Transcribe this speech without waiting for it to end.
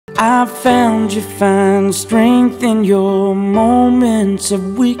I found you find strength in your moments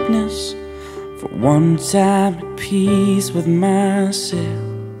of weakness. For once I'm at peace with myself.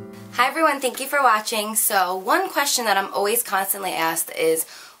 Hi everyone, thank you for watching. So one question that I'm always constantly asked is,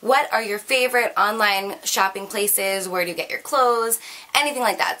 what are your favorite online shopping places? Where do you get your clothes? Anything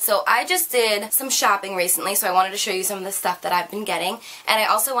like that. So I just did some shopping recently, so I wanted to show you some of the stuff that I've been getting. And I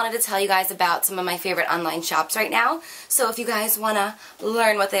also wanted to tell you guys about some of my favorite online shops right now. So if you guys want to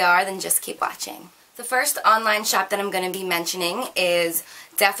learn what they are, then just keep watching. The first online shop that I'm going to be mentioning is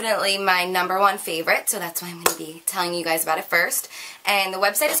definitely my #1 favorite, so that's why I'm going to be telling you guys about it first. And the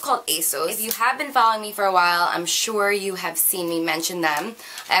website is called ASOS. If you have been following me for a while, I'm sure you have seen me mention them.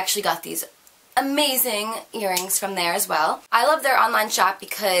 I actually got these amazing earrings from there as well. I love their online shop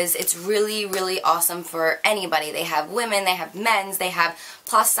because it's really, really awesome for anybody. They have women, they have men's, they have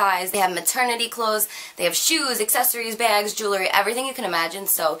plus size, they have maternity clothes, they have shoes, accessories, bags, jewelry, everything you can imagine.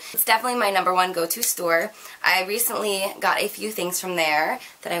 So it's definitely my #1 go-to store. I recently got a few things from there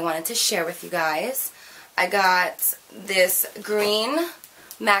that I wanted to share with you guys. I got this green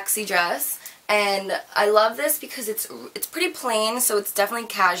maxi dress. And I love this because it's pretty plain, so it's definitely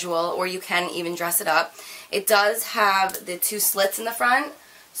casual, or you can even dress it up. It does have the 2 slits in the front,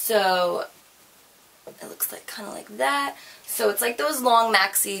 so it looks like kind of like that. So it's like those long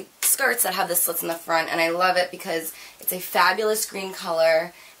maxi skirts that have the slits in the front, and I love it because it's a fabulous green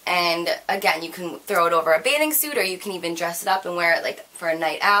color. And again, you can throw it over a bathing suit, or you can even dress it up and wear it like for a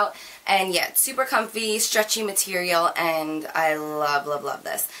night out. And yeah, it's super comfy, stretchy material, and I love, love, love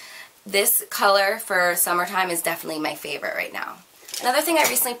this. This color for summertime is definitely my favorite right now. Another thing I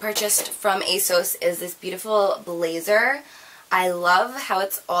recently purchased from ASOS is this beautiful blazer. I love how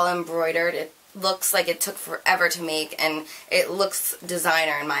it's all embroidered. It looks like it took forever to make, and it looks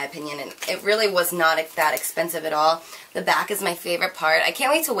designer in my opinion, and it really was not that expensive at all. The back is my favorite part. I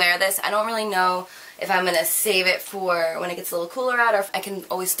can't wait to wear this. I don't really know if I'm going to save it for when it gets a little cooler out, or if I can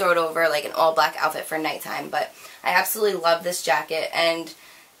always throw it over like an all-black outfit for nighttime, but I absolutely love this jacket. And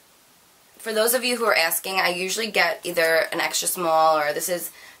for those of you who are asking, I usually get either an extra small, or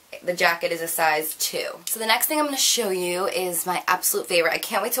the jacket is a size 2. So the next thing I'm going to show you is my absolute favorite. I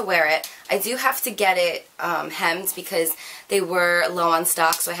can't wait to wear it. I do have to get it hemmed because they were low on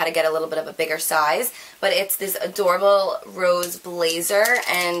stock, so I had to get a little bit of a bigger size. But it's this adorable rose blazer,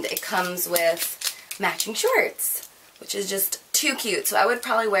 and it comes with matching shorts, which is just too cute. So I would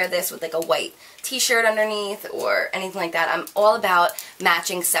probably wear this with like a white t-shirt underneath or anything like that. I'm all about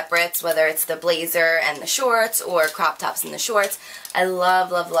matching separates, whether it's the blazer and the shorts or crop tops and the shorts. I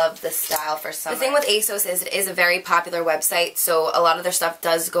love, love, love this style for summer. The thing with ASOS is it is a very popular website, so a lot of their stuff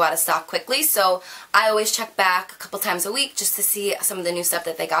does go out of stock quickly, so I always check back a couple times a week just to see some of the new stuff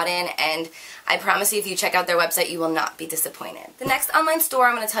that they got in, and I promise you if you check out their website you will not be disappointed. The next online store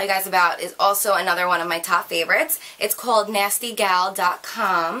I'm going to tell you guys about is also another one of my top favorites. It's called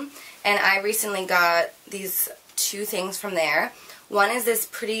nastygal.com. And I recently got these 2 things from there. One is this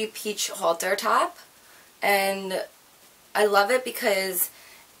pretty peach halter top, and I love it because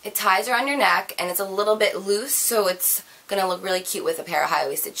it ties around your neck and it's a little bit loose, so it's going to look really cute with a pair of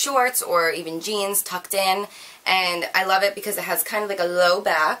high-waisted shorts or even jeans tucked in. And I love it because it has kind of like a low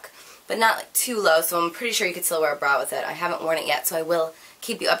back, but not like too low, so I'm pretty sure you could still wear a bra with it. I haven't worn it yet, so I will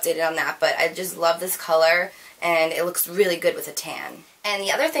keep you updated on that, but I just love this color, and it looks really good with a tan. And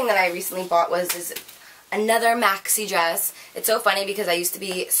the other thing that I recently bought was this another maxi dress. It's so funny because I used to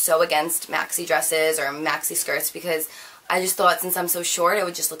be so against maxi dresses or maxi skirts because I just thought since I'm so short it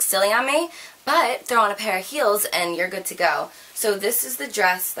would just look silly on me. But throw on a pair of heels and you're good to go. So this is the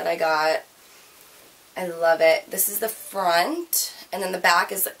dress that I got. I love it. This is the front, and then the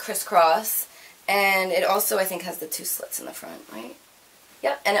back is crisscross, and it also I think has the 2 slits in the front, right?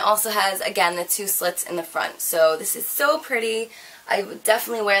 Yep, and it also has, again, the 2 slits in the front. So this is so pretty. I would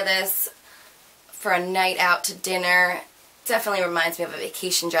definitely wear this for a night out to dinner. Definitely reminds me of a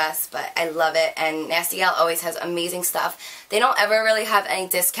vacation dress, but I love it. And Nasty Gal always has amazing stuff. They don't ever really have any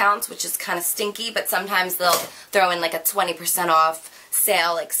discounts, which is kind of stinky, but sometimes they'll throw in like a 20% off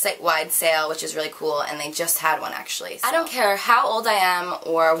sale, like site-wide sale, which is really cool, and they just had one actually. So I don't care how old I am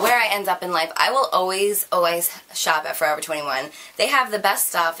or where I end up in life, I will always, always shop at Forever 21. They have the best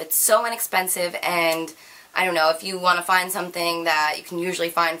stuff. It's so inexpensive, and I don't know, if you want to find something that you can usually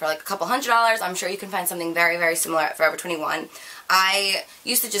find for like a couple $100s, I'm sure you can find something very, very similar at Forever 21. I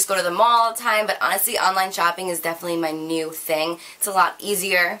used to just go to the mall all the time, but honestly, online shopping is definitely my new thing. It's a lot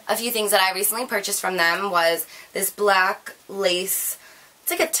easier. A few things that I recently purchased from them was this black lace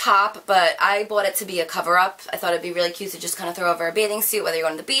It's like a top, but I bought it to be a cover-up. I thought it'd be really cute to just kind of throw over a bathing suit, whether you're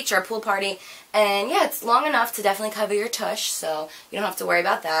going to the beach or a pool party. And yeah, it's long enough to definitely cover your tush, so you don't have to worry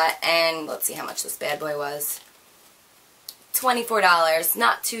about that. And let's see how much this bad boy was. $24,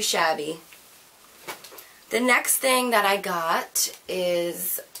 not too shabby. The next thing that I got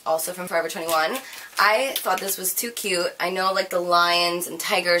is also from Forever 21. I thought this was too cute. I know like the lions and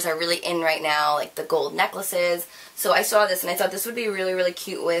tigers are really in right now, like the gold necklaces. So I saw this and I thought this would be really, really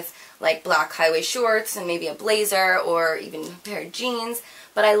cute with like black high-waist shorts and maybe a blazer or even a pair of jeans.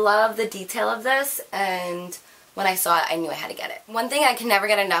 But I love the detail of this, and when I saw it, I knew I had to get it. One thing I can never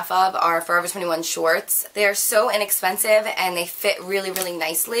get enough of are Forever 21 shorts. They are so inexpensive and they fit really, really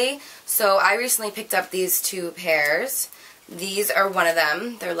nicely. So I recently picked up these two pairs. These are one of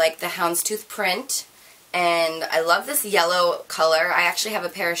them. They're like the houndstooth print. And I love this yellow color. I actually have a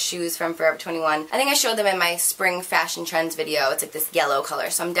pair of shoes from Forever 21. I think I showed them in my spring fashion trends video. It's like this yellow color.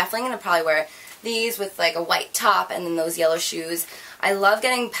 So I'm definitely going to probably wear these with like a white top and then those yellow shoes. I love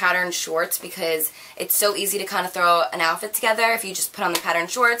getting patterned shorts because it's so easy to kind of throw an outfit together. If you just put on the patterned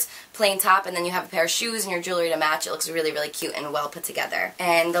shorts, plain top, and then you have a pair of shoes and your jewelry to match, it looks really, really cute and well put together.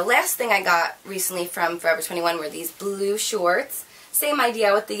 And the last thing I got recently from Forever 21 were these blue shorts. Same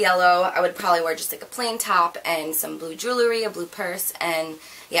idea with the yellow. I would probably wear just like a plain top and some blue jewelry, a blue purse, and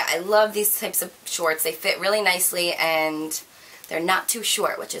yeah, I love these types of shorts. They fit really nicely and they're not too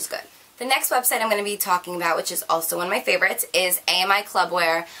short, which is good. The next website I'm going to be talking about, which is also one of my favorites, is AMI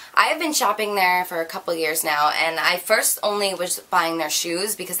Clubwear. I have been shopping there for a couple years now, and I first only was buying their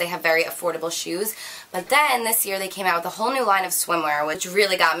shoes because they have very affordable shoes. But then this year they came out with a whole new line of swimwear, which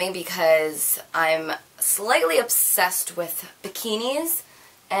really got me because I'm slightly obsessed with bikinis.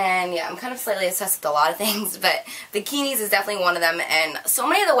 And yeah, I'm kind of slightly obsessed with a lot of things, but bikinis is definitely one of them. And so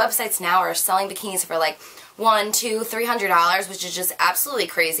many of the websites now are selling bikinis for like $100, $200, $300, which is just absolutely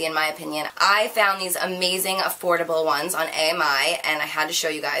crazy in my opinion. I found these amazing affordable ones on AMI, and I had to show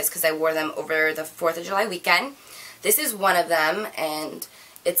you guys because I wore them over the 4th of July weekend. This is one of them, and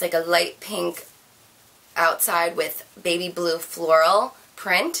it's like a light pink outside with baby blue floral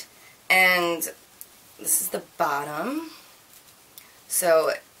print, and this is the bottom.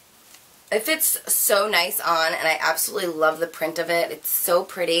 So it fits so nice on, and I absolutely love the print of it. It's so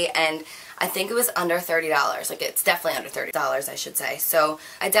pretty, and I think it was under $30. Like, it's definitely under $30, I should say. So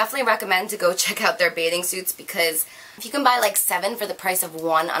I definitely recommend to go check out their bathing suits, because if you can buy like 7 for the price of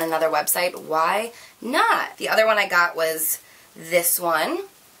 1 on another website, why not? The other one I got was this one.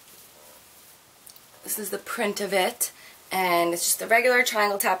 This is the print of it. And it's just a regular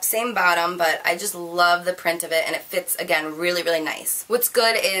triangle top, same bottom, but I just love the print of it, and it fits, again, really, really nice. What's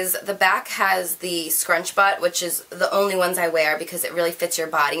good is the back has the scrunch butt, which is the only ones I wear because it really fits your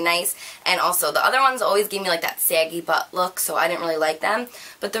body nice, and also the other ones always give me like that saggy butt look, so I didn't really like them.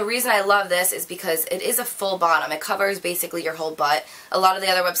 But the reason I love this is because it is a full bottom. It covers basically your whole butt. A lot of the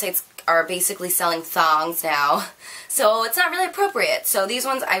other websites are basically selling thongs now, so it's not really appropriate. So these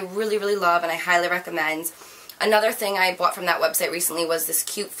ones I really, really love, and I highly recommend. Another thing I bought from that website recently was this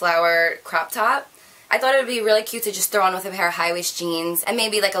cute flower crop top. I thought it would be really cute to just throw on with a pair of high-waist jeans and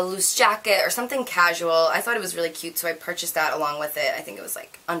maybe like a loose jacket or something casual. I thought it was really cute, so I purchased that along with it. I think it was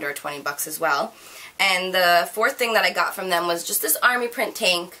like under 20 bucks as well. And the fourth thing that I got from them was just this army print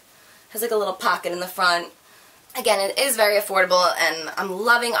tank. It has like a little pocket in the front. Again, it is very affordable, and I'm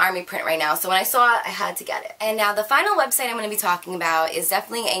loving army print right now, so when I saw it, I had to get it. And now the final website I'm going to be talking about is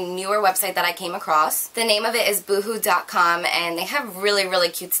definitely a newer website that I came across. The name of it is boohoo.com, and they have really, really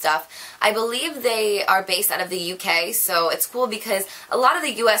cute stuff. I believe they are based out of the UK, so it's cool because a lot of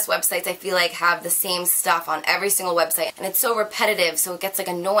the US websites I feel like have the same stuff on every single website, and it's so repetitive, so it gets like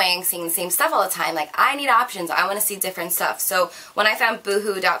annoying seeing the same stuff all the time. Like, I need options. I want to see different stuff. So when I found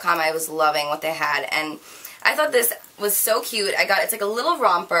boohoo.com, I was loving what they had, and I thought this was so cute. It's like a little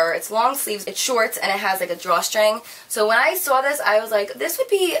romper, it's long sleeves, it's shorts, and it has like a drawstring. So when I saw this, I was like, this would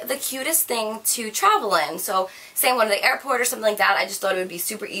be the cutest thing to travel in. So say I'm going to the airport or something like that, I just thought it would be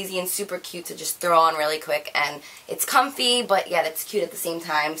super easy and super cute to just throw on really quick. And it's comfy, but yeah, it's cute at the same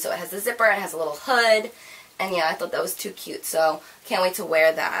time. So it has the zipper, and it has a little hood, and yeah, I thought that was too cute. So can't wait to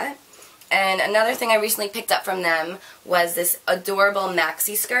wear that. And another thing I recently picked up from them was this adorable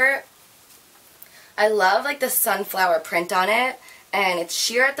maxi skirt. I love like the sunflower print on it, and it's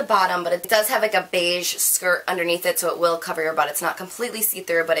sheer at the bottom, but it does have like a beige skirt underneath it, so it will cover your butt. It's not completely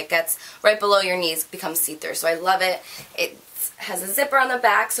see-through, but it gets right below your knees, becomes see-through, so I love it. It's has a zipper on the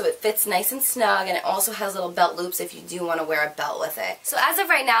back so it fits nice and snug, and it also has little belt loops if you do want to wear a belt with it. So as of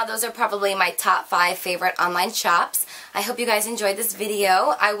right now, those are probably my top 5 favorite online shops. I hope you guys enjoyed this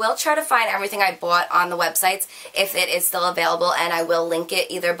video. I will try to find everything I bought on the websites if it is still available, and I will link it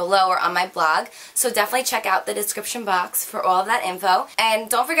either below or on my blog. So definitely check out the description box for all of that info. And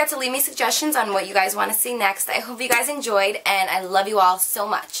don't forget to leave me suggestions on what you guys want to see next. I hope you guys enjoyed, and I love you all so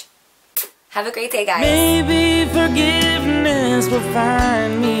much. Have a great day, guys. Maybe forgiveness will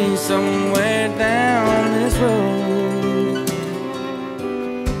find me somewhere down this road.